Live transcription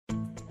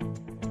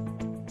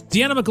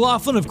Deanna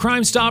McLaughlin of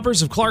Crime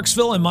Stoppers of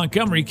Clarksville and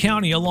Montgomery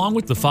County, along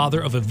with the father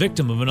of a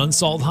victim of an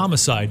unsolved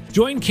homicide,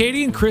 joined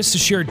Katie and Chris to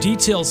share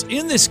details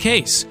in this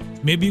case.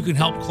 Maybe you can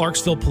help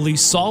Clarksville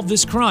Police solve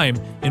this crime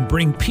and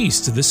bring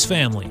peace to this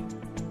family.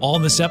 All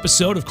in this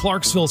episode of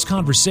Clarksville's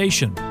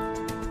Conversation.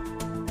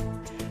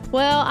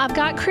 Well, I've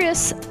got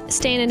Chris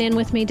standing in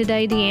with me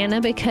today,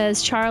 Deanna,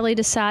 because Charlie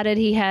decided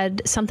he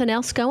had something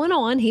else going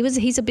on.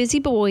 He's a busy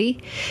boy.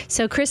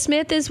 So Chris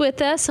Smith is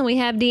with us, and we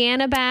have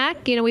Deanna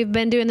back. You know, we've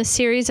been doing the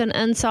series on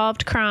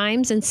unsolved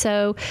crimes, and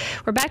so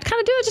we're back to kind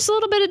of do just a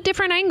little bit of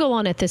different angle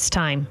on it this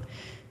time.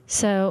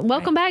 So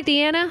welcome back,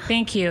 Deanna.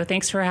 Thank you.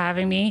 Thanks for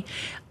having me.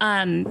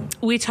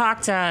 We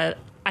talked,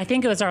 I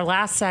think it was our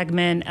last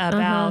segment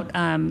about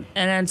an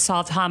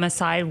unsolved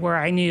homicide where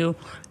I knew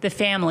the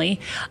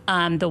family,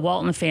 the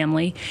Walton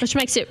family. Which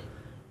makes it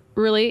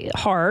really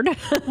hard.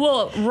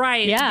 Well,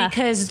 right. Yeah.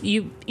 Because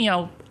you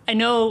know, I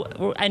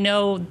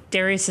know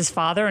Darius's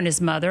father and his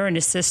mother and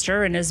his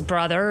sister and his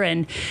brother.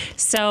 And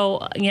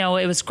so, you know,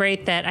 it was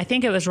great that I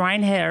think it was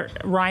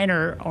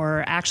Reiner,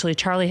 or actually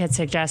Charlie had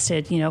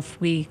suggested, you know,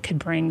 if we could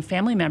bring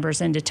family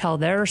members in to tell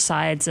their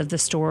sides of the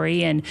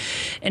story and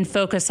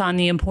focus on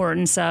the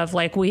importance of,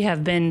 like we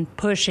have been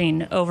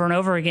pushing over and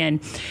over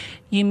again.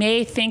 You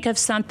may think of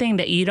something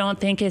that you don't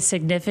think is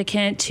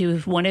significant to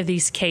one of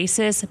these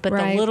cases, but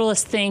the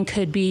littlest thing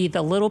could be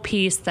the little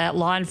piece that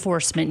law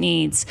enforcement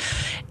needs.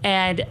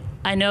 And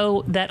I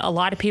know that a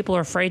lot of people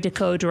are afraid to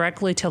go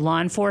directly to law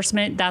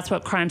enforcement. That's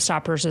what Crime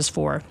Stoppers is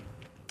for.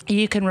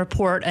 You can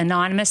report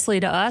anonymously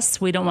to us.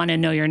 We don't want to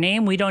know your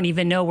name. We don't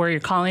even know where you're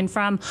calling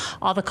from.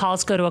 All the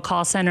calls go to a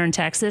call center in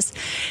Texas,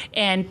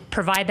 and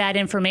provide that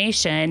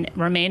information,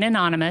 remain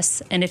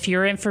anonymous. And if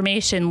your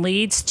information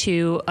leads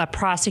to a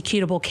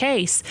prosecutable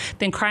case,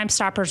 then Crime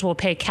Stoppers will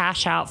pay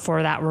cash out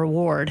for that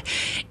reward.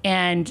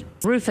 And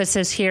Rufus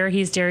is here.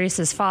 He's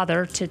Darius's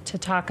father to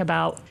talk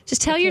about.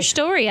 Just tell your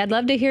story. I'd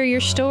love to hear your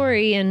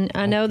story. And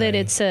I know that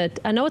it's a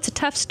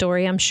tough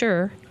story, I'm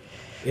sure.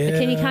 Yeah.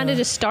 Can you kind of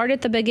just start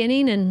at the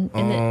beginning and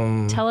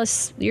then tell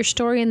us your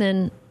story and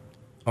then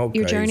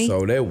your journey?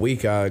 So that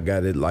week I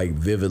got it like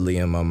vividly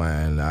in my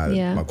mind.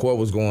 My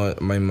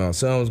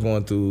son was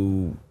going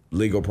through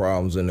legal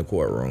problems in the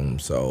courtroom.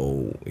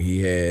 So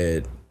he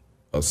had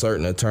a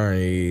certain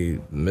attorney,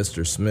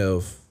 Mr.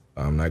 Smith.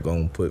 I'm not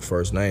going to put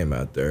first name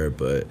out there,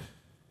 but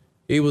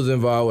he was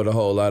involved with a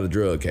whole lot of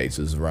drug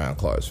cases around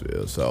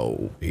Clarksville.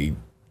 So he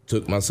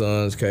took my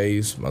son's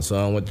case. My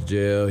son went to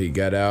jail. He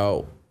got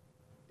out.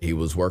 He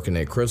was working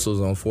at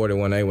Crystal's on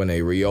 41A when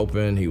they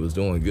reopened. He was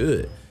doing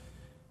good.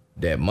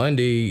 That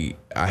Monday,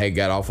 I had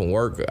got off from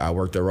work. I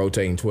worked a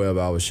rotating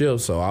 12-hour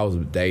shift, so I was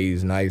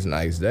days,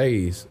 nights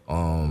days.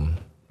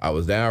 I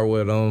was down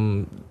with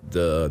him.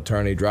 The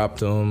attorney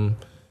dropped him.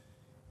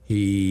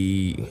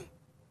 He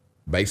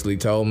basically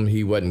told him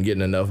he wasn't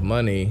getting enough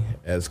money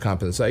as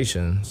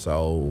compensation.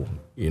 So,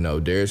 you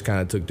know, Darius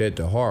kind of took that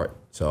to heart.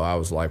 So I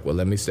was like, well,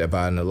 let me step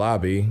out in the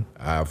lobby.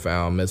 I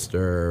found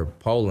Mr.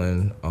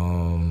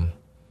 Poland.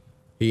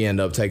 He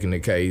ended up taking the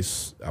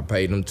case. I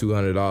paid him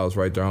 $200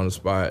 right there on the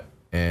spot.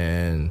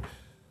 And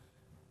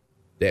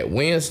that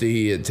Wednesday,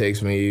 he had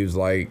texted me. He was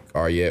like,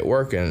 are you at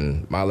work?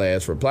 And my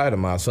last reply to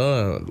my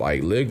son,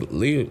 like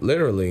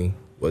literally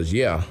was,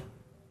 yeah.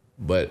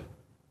 But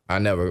I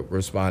never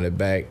responded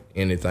back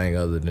anything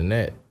other than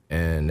that.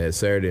 And that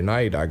Saturday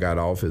night, I got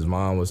off. His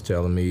mom was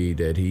telling me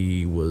that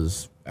he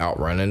was out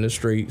running the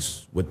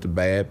streets with the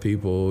bad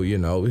people, you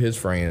know, his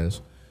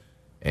friends.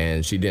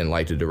 And she didn't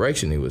like the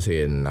direction he was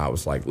heading. And I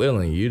was like,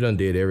 Lillian, you done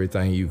did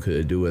everything you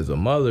could do as a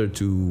mother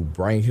to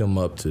bring him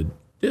up to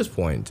this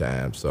point in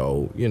time.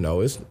 So, you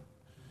know, it's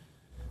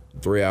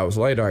 3 hours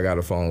later, I got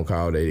a phone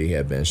call that he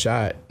had been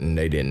shot and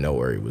they didn't know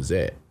where he was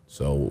at.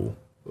 So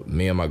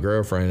me and my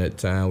girlfriend at the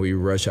time, we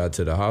rushed out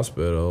to the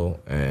hospital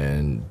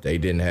and they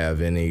didn't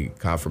have any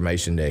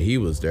confirmation that he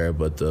was there,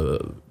 but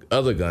the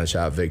other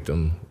gunshot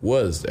victim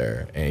was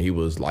there and he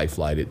was life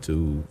flighted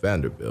to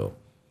Vanderbilt.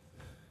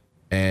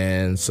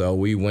 And so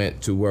we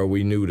went to where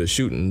we knew the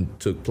shooting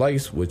took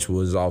place, which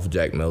was off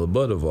Jack Miller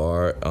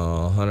Boulevard.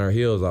 Hunter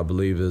Hills, I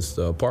believe, is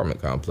the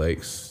apartment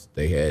complex.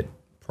 They had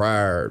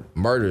prior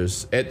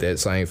murders at that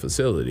same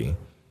facility.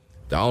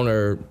 The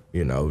owner,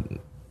 you know,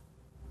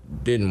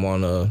 didn't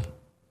want to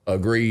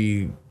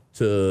agree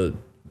to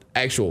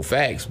actual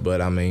facts,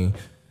 but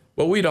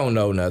we don't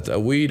know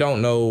nothing. We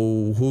don't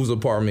know whose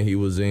apartment he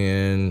was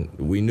in.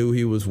 We knew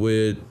he was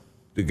with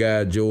the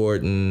guy,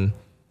 Jordan.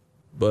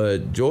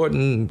 But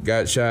Jordan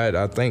got shot,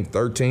 I think,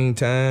 13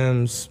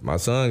 times. My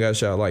son got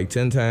shot like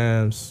 10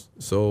 times.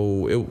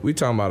 So we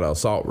talking about an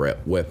assault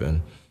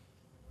weapon.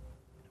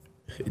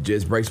 It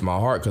just breaks my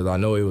heart because I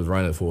know he was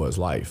running for his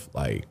life.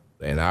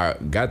 And I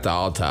got the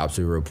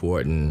autopsy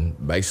report, and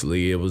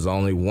basically it was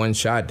only one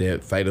shot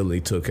that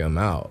fatally took him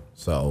out.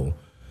 So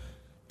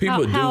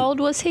people How old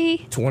was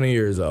he? 20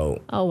 years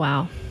old. Oh,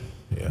 wow.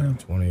 Yeah,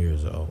 20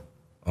 years old.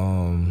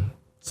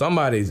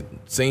 Somebody's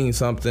seen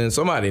something.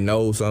 Somebody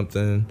knows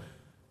something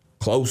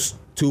close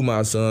to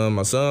my son.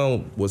 My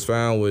son was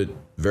found with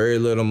very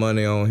little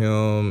money on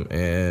him,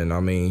 and I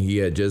mean, he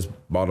had just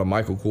bought a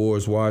Michael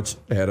Kors watch,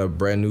 had a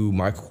brand new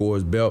Michael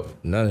Kors belt.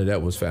 None of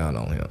that was found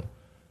on him.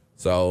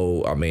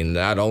 So, I mean,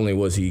 not only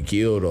was he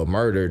killed or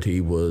murdered,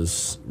 he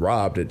was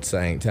robbed at the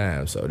same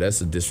time. So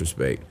that's a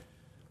disrespect.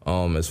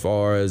 As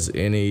far as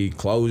any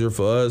closure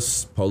for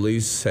us,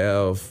 police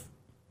have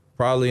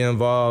probably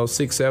involved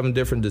 6-7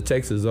 different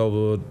detectives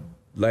over the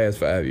last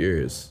 5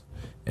 years.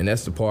 And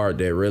that's the part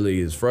that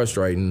really is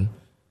frustrating.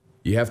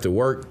 You have to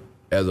work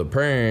as a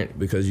parent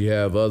because you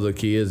have other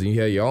kids and you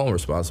have your own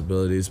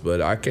responsibilities,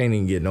 but I can't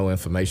even get no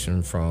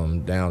information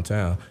from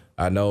downtown.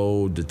 I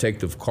know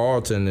Detective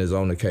Carlton is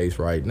on the case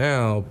right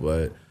now,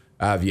 but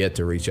I've yet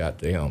to reach out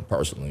to him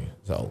personally.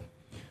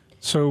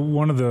 So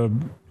one of the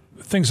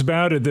things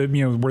about it that,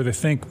 where they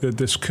think that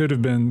this could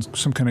have been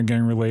some kind of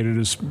gang related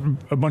is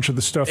a bunch of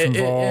the stuff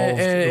involved.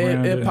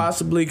 It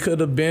possibly could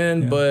have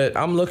been, but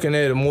I'm looking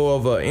at it more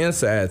of an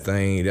inside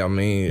thing. I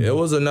mean, there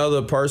was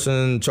another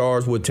person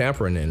charged with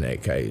tampering in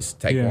that case,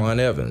 Taquan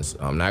Evans.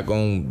 I'm not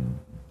going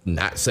to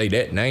not say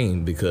that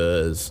name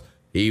because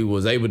he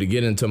was able to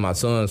get into my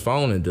son's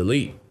phone and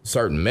delete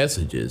certain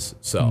messages.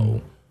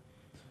 So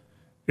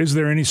is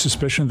there any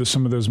suspicion that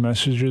some of those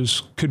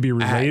messages could be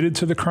related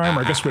to the crime?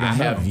 I guess we don't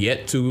know. I have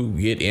yet to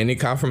get any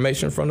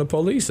confirmation from the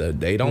police.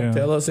 They don't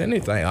tell us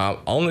anything.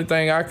 Only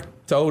thing I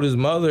told his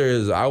mother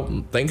is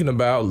I'm thinking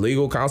about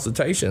legal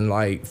consultation,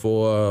 like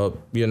for,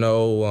 I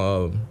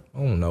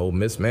don't know,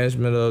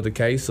 mismanagement of the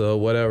case or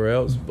whatever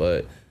else.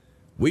 But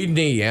we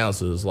need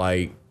answers.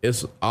 Like,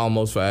 it's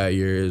almost 5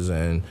 years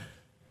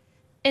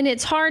And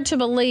it's hard to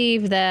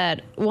believe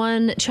that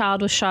one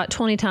child was shot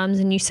 20 times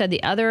and you said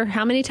the other,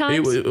 how many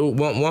times?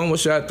 One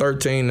was shot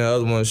 13, the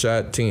other one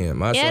shot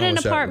 10. At an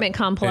apartment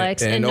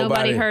complex and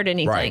nobody heard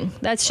anything.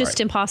 Right, That's just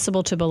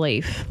impossible to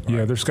believe.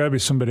 Yeah, there's got to be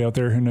somebody out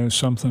there who knows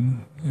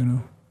something,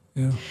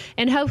 Yeah.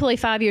 And hopefully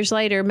 5 years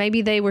later,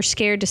 maybe they were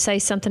scared to say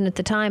something at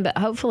the time, but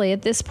hopefully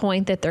at this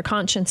point that their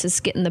conscience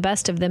is getting the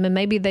best of them and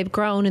maybe they've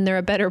grown and they're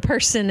a better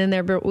person and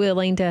they're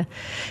willing to,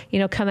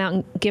 come out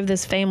and give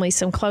this family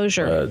some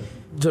closure.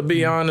 To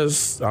be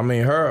honest, I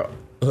mean, her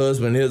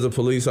husband is a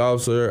police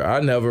officer.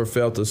 I never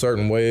felt a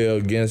certain way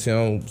against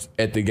him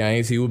at the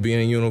games. He would be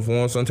in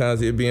uniform. Sometimes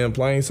he'd be in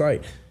plain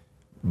sight.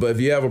 But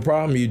if you have a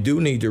problem, you do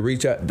need to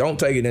reach out. Don't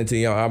take it into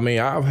your... I mean,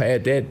 I've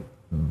had that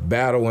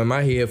battle in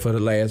my head for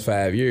the last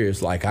 5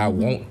 years. Like, I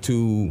want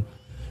to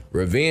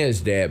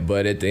revenge that,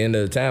 but at the end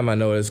of the time, I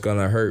know it's going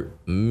to hurt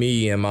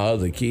me and my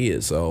other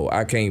kids. So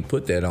I can't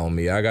put that on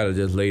me. I got to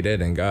just lay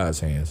that in God's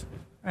hands.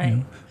 Right.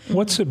 Yeah.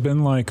 What's it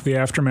been like, the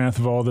aftermath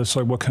of all this?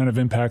 Like, what kind of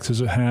impacts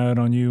has it had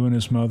on you and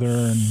his mother?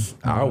 And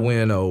I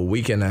went a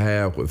week and a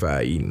half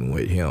without eating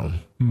with him.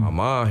 My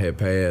mom had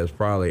passed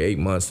probably 8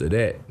 months to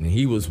that, and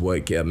he was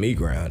what kept me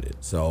grounded.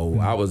 So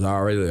I was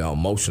already an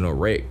emotional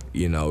wreck.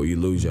 You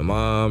lose your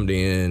mom,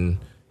 then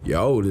your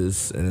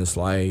oldest, and it's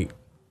like,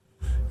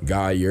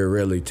 God, you're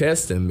really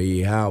testing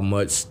me. How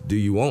much do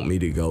you want me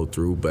to go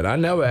through? But I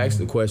never asked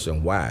the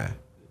question why.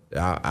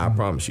 I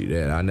promise you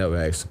that. I never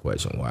asked the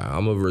question why.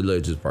 I'm a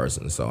religious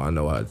person, so I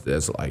know what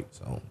that's like.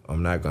 So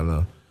I'm not going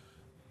to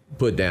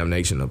put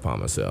damnation upon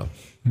myself.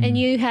 And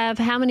you have,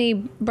 how many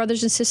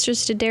brothers and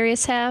sisters did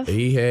Darius have?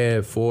 He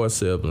had 4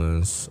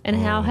 siblings. And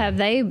how have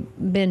they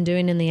been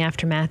doing in the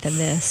aftermath of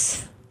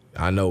this?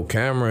 I know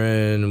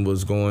Cameron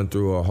was going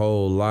through a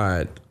whole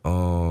lot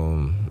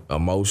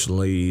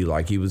emotionally,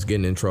 like he was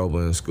getting in trouble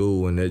in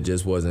school, and it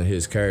just wasn't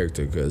his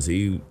character because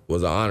he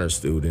was an honor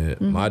student.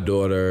 My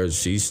daughter,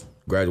 she's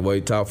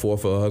graduated top 4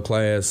 for her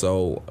class,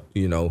 so,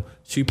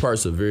 she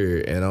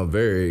persevered, and I'm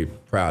very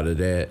proud of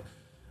that.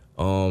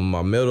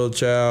 My middle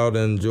child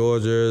in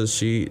Georgia,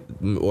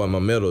 my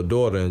middle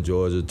daughter in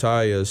Georgia,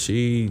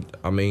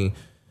 Taya,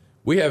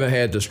 we haven't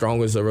had the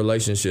strongest of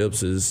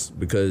relationships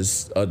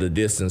because of the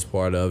distance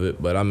part of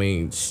it, but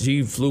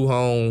she flew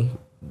home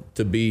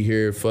to be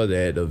here for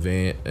that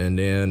event, and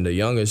then the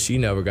youngest, she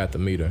never got to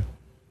meet her.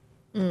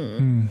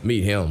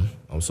 Meet him,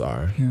 I'm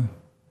sorry.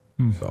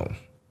 Yeah. So...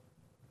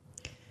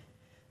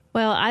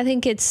 Well, I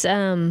think it's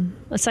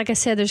like I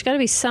said, there's got to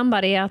be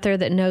somebody out there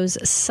that knows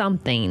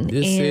something.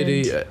 This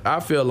city, I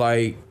feel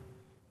like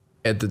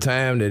at the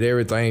time that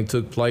everything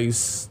took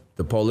place,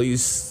 the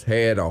police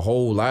had a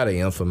whole lot of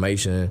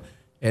information.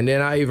 And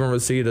then I even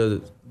received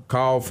a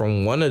call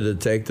from one of the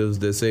detectives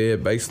that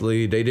said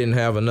basically they didn't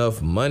have enough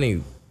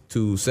money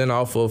to send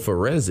off for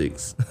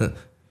forensics.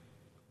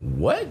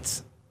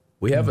 What?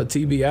 We have a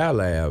TBI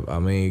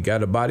lab.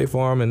 Got a body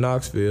farm in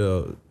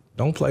Knoxville.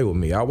 Don't play with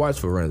me. I watch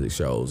forensic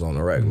shows on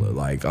the regular.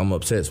 Like, I'm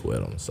obsessed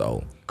with them.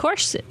 So, of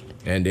course.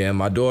 And then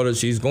my daughter,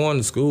 she's going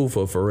to school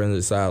for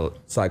forensic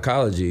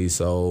psychology,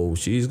 so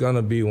she's going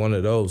to be one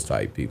of those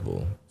type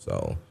people.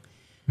 So,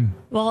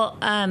 well,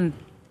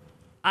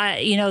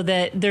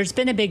 that there's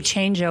been a big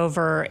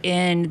changeover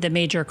in the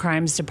major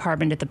crimes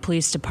department at the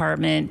police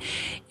department.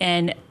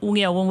 And,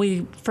 when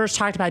we first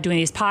talked about doing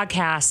these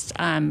podcasts,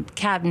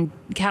 Captain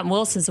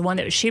Wilson's the one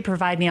that she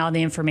provided me all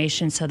the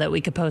information so that we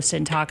could post it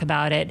and talk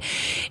about it.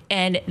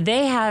 And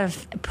they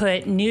have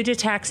put new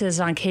detectives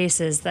on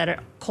cases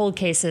that cold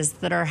cases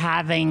that are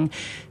having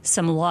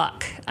some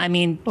luck. I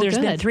mean, there's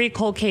been 3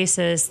 cold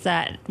cases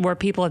where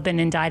people have been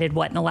indicted,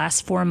 in the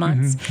last 4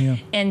 months.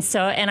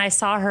 And I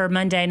saw her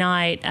Monday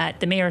night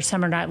at the Mayor's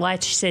Summer Night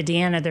Lights. She said,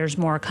 Deanna, there's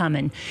more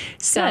coming.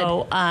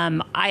 So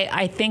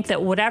I think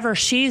that whatever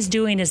she's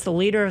doing as the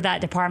leader of that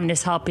department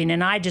is helping.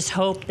 And I just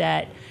hope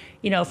that,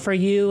 for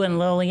you and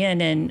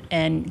Lillian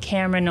and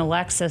Cameron and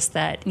Alexis,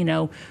 that,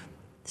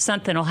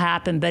 something will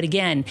happen. But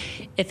again,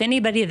 if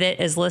anybody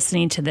that is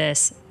listening to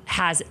this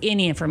has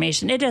any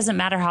information, it doesn't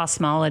matter how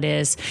small it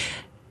is,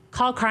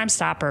 call Crime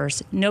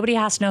Stoppers. Nobody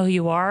has to know who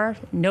you are.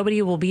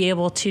 Nobody will be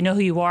able to know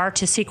who you are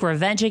to seek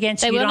revenge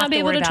against you. They will not be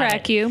able to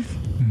track you.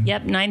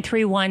 Yep,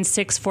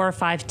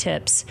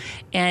 931-645-TIPS.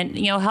 And,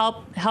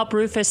 help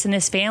Rufus and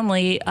his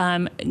family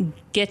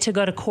get to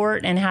go to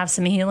court and have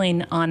some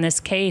healing on this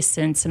case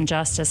and some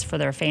justice for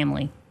their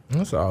family.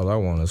 That's all I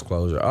want is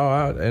closure.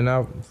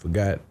 I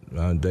forgot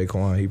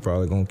Daquan. He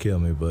probably going to kill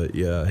me. But,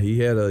 yeah, he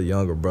had a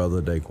younger brother,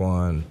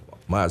 Daquan,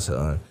 my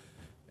son,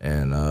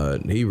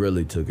 and he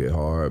really took it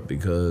hard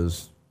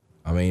because,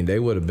 they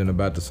would have been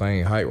about the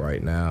same height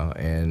right now.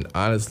 And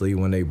honestly,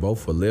 when they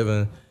both were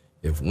living,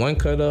 if one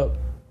cut up,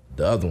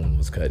 the other one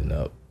was cutting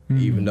up,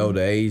 even though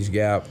the age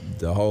gap,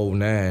 the whole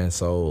 9.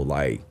 So,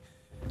 I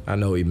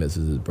know he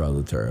misses his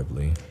brother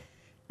terribly.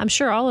 I'm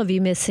sure all of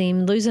you miss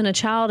him. Losing a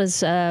child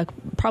is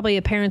probably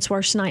a parent's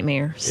worst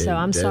nightmare. So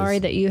I'm sorry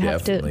that you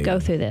have to go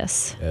through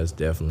this. That's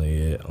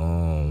definitely it.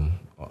 As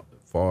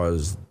far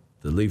as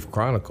the Leaf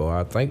Chronicle,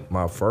 I think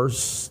my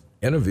first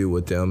interview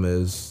with them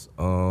is,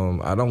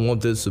 I don't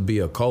want this to be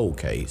a cold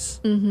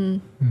case.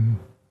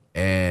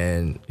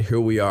 And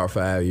here we are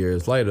 5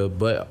 years later,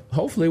 but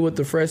hopefully with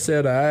the fresh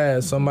set of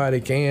eyes,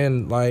 somebody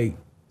can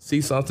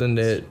see something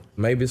that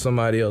maybe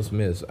somebody else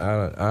missed.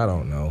 I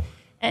don't know.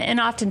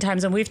 And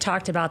oftentimes, and we've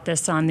talked about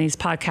this on these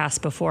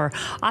podcasts before,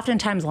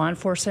 oftentimes law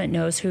enforcement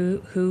knows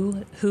who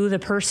the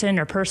person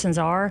or persons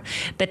are,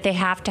 but they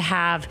have to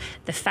have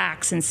the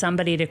facts and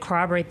somebody to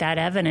corroborate that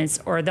evidence,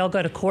 or they'll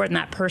go to court and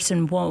that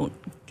person won't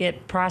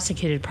get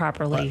prosecuted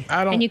properly.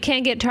 And you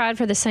can't get tried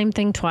for the same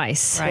thing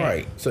twice.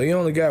 Right. So you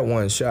only got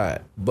one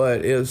shot.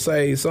 But if,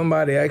 say,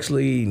 somebody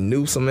actually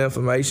knew some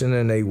information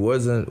and they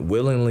wasn't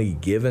willingly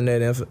given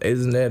that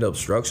isn't that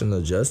obstruction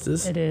of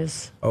justice? It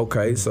is.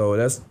 Okay, so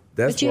that's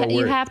but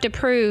you have to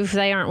prove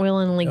they aren't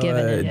willingly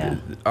given it. Yeah.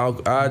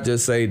 I'll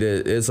just say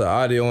that it's an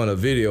audio and a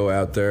video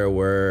out there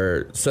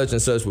where such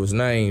and such was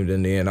named,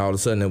 and then all of a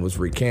sudden it was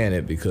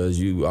recanted because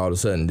you all of a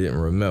sudden didn't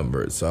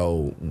remember it.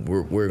 So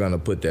we're going to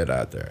put that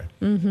out there.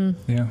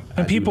 Yeah,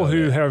 and people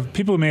who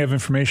may have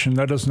information,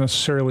 that doesn't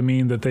necessarily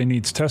mean that they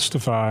need to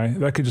testify.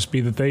 That could just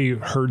be that they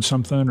heard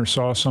something or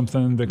saw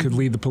something that could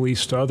lead the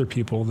police to other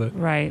people. That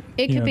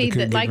it could be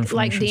like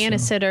Deanna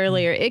said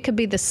earlier. It could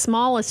be the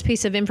smallest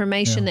piece of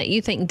information that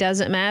you think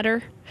doesn't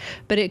matter,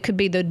 but it could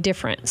be the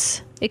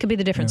difference. It could be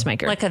the difference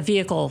maker. Like a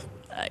vehicle,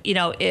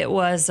 it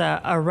was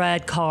a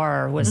red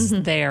car was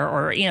there,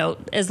 or,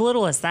 as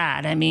little as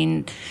that. I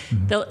mean,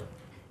 it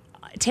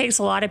takes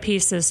a lot of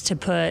pieces to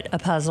put a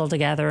puzzle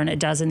together, and it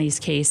does in these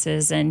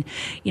cases. And,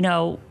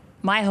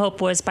 my hope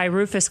was by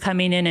Rufus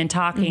coming in and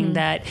talking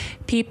that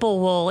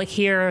people will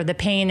hear the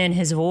pain in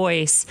his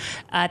voice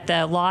at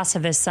the loss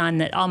of his son,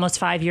 that almost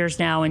 5 years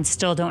now and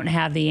still don't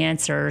have the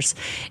answers.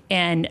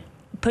 And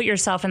put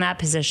yourself in that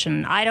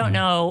position. I don't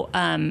know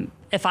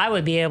if I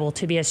would be able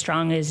to be as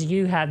strong as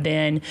you have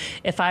been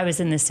if I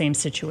was in the same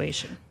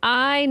situation.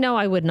 I know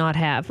I would not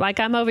have.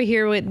 I'm over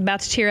here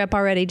about to tear up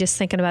already just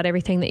thinking about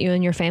everything that you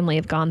and your family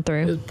have gone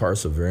through. It's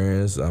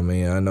perseverance. I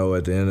know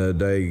at the end of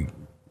the day,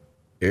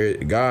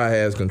 God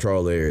has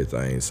control of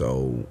everything.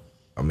 So,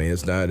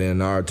 it's not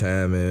in our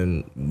time,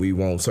 and we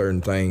want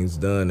certain things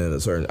done in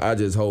I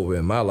just hope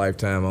in my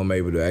lifetime I'm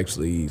able to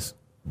actually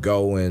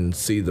go and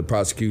see the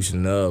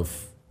prosecution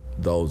of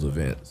those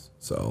events.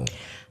 So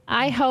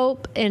I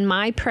hope and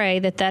I pray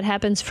that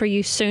happens for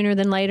you sooner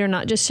than later,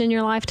 not just in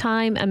your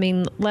lifetime.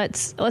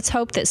 Let's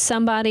hope that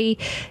somebody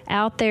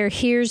out there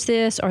hears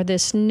this, or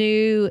this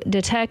new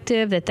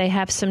detective, that they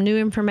have some new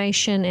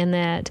information and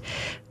that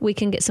we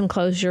can get some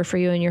closure for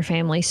you and your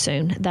family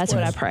soon. That's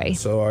what I pray.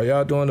 So are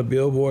y'all doing the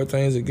billboard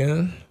things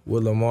again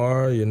with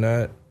Lamar? You're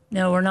not?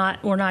 No, we're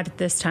not. We're not at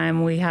this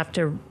time.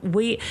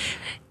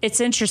 It's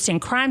interesting.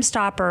 Crime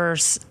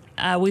Stoppers,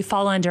 we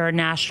fall under our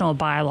national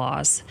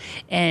bylaws,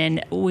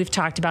 and we've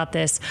talked about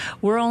this.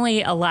 We're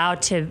only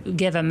allowed to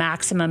give a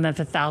maximum of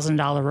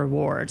 $1,000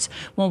 rewards.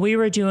 When we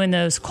were doing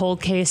those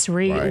cold case,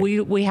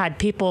 we had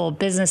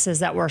businesses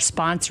that were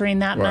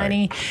sponsoring that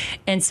money,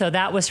 and so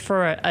that was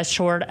for a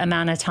short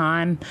amount of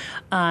time.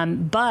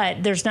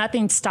 But there's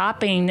nothing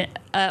stopping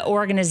an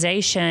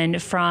organization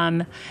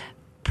from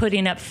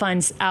putting up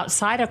funds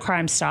outside of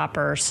Crime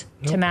Stoppers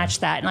to match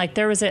that. And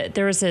there was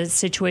a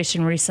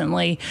situation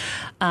recently.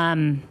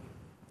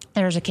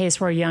 There was a case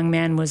where a young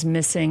man was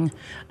missing,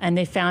 and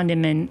they found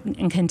him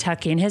in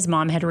Kentucky, and his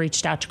mom had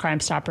reached out to Crime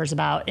Stoppers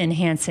about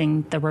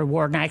enhancing the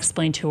reward. And I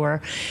explained to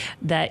her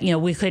that,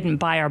 we couldn't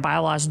by our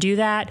bylaws do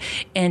that.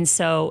 And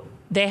so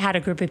they had a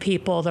group of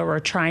people that were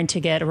trying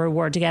to get a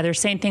reward together.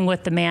 Same thing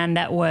with the man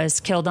that was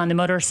killed on the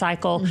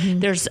motorcycle.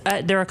 There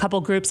are a couple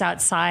groups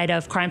outside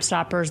of Crime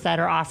Stoppers that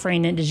are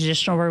offering an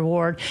additional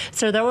reward.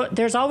 So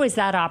there's always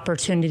that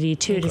opportunity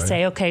too to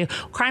say, okay,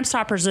 Crime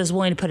Stoppers is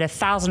willing to put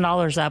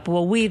 $1,000 up.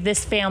 Well, we,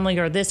 this family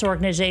or this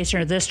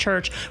organization or this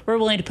church, we're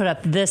willing to put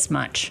up this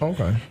much.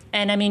 Okay.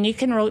 And I mean, you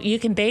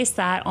can base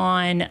that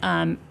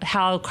on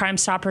how Crime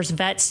Stoppers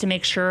vets to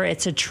make sure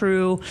it's a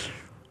true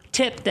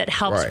tip that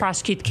helps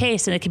prosecute the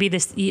case, and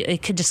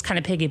it could just kind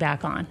of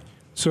piggyback on.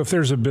 So if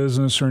there's a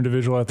business or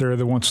individual out there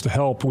that wants to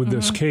help with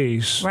this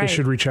case, they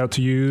should reach out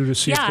to you to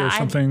see if there's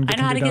something that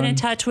I know how to get in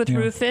touch with Yeah.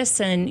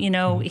 Rufus, and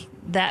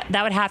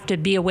that would have to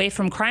be away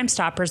from Crime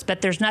Stoppers,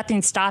 but there's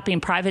nothing stopping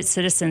private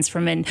citizens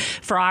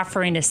for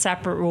offering a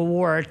separate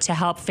reward to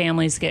help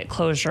families get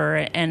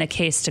closure and a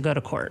case to go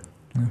to court.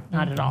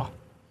 Not at all.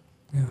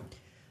 Yeah.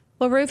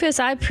 Well, Rufus,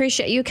 I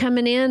appreciate you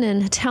coming in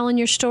and telling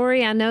your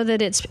story. I know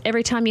that it's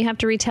every time you have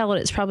to retell it,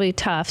 it's probably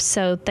tough.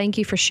 So thank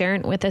you for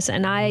sharing it with us.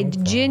 And I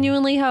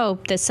genuinely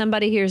hope that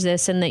somebody hears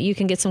this and that you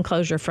can get some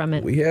closure from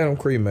it. We had him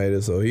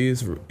cremated, so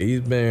he's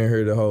been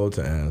here the whole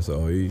time.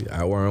 So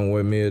I weren't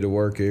with me to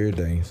work every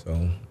day.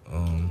 So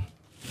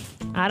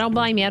I don't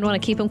blame you. I'd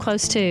want to keep him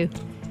close too.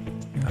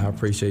 I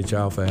appreciate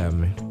y'all for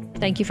having me.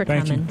 Thank you for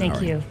coming.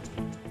 Thank you.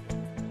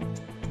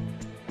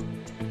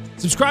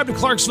 Subscribe to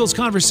Clarksville's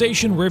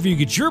Conversation wherever you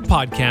get your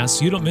podcasts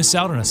so you don't miss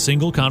out on a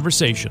single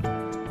conversation.